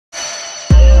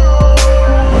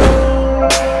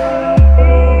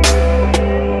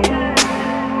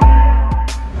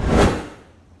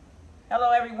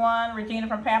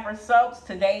Pampered Soaps.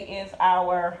 Today is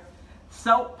our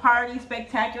soap party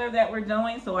spectacular that we're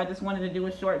doing, so I just wanted to do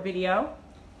a short video,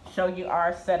 show you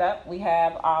our setup. We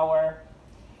have our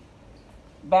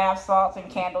bath salts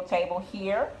and candle table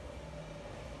here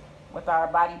with our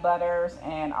body butters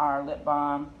and our lip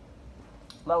balm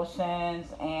lotions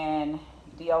and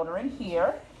deodorant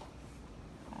here.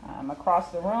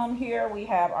 Across the room here we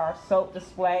have our soap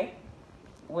display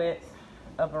with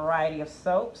a variety of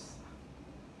soaps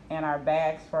and our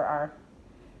bags for our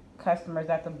customers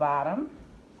at the bottom.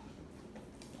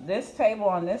 This table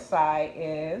on this side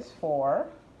is for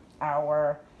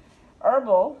our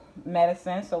herbal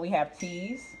medicine. So we have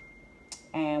teas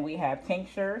and we have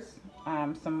tinctures,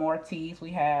 some more teas.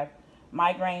 We have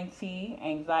migraine tea,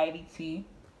 anxiety tea,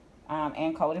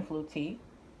 and cold and flu tea.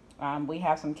 We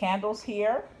have some candles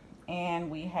here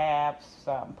and we have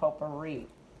some potpourri.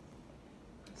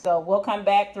 So we'll come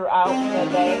back throughout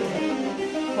the day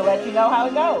to let you know how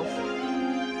it goes.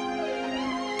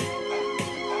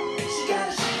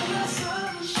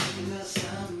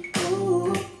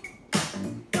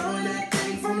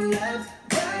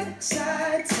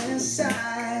 Side to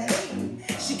side,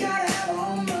 she gotta have her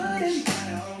own money.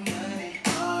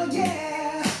 Oh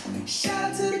yeah,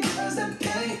 shout out to the girls that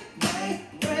pay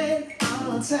rent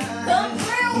all the time.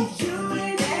 If you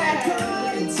ain't that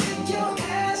good, take your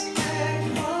ass back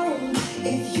home.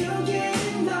 If you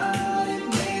getting naughty,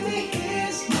 baby,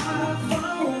 here's my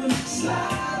phone.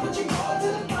 Slide what you go to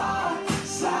the bar,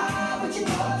 slide what you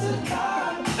go to the car.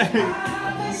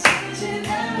 I've been searching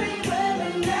everywhere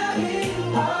and now here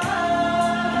you are.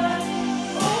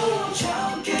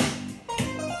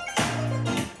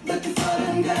 Looking for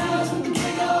them guys with the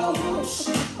big old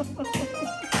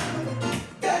hoops.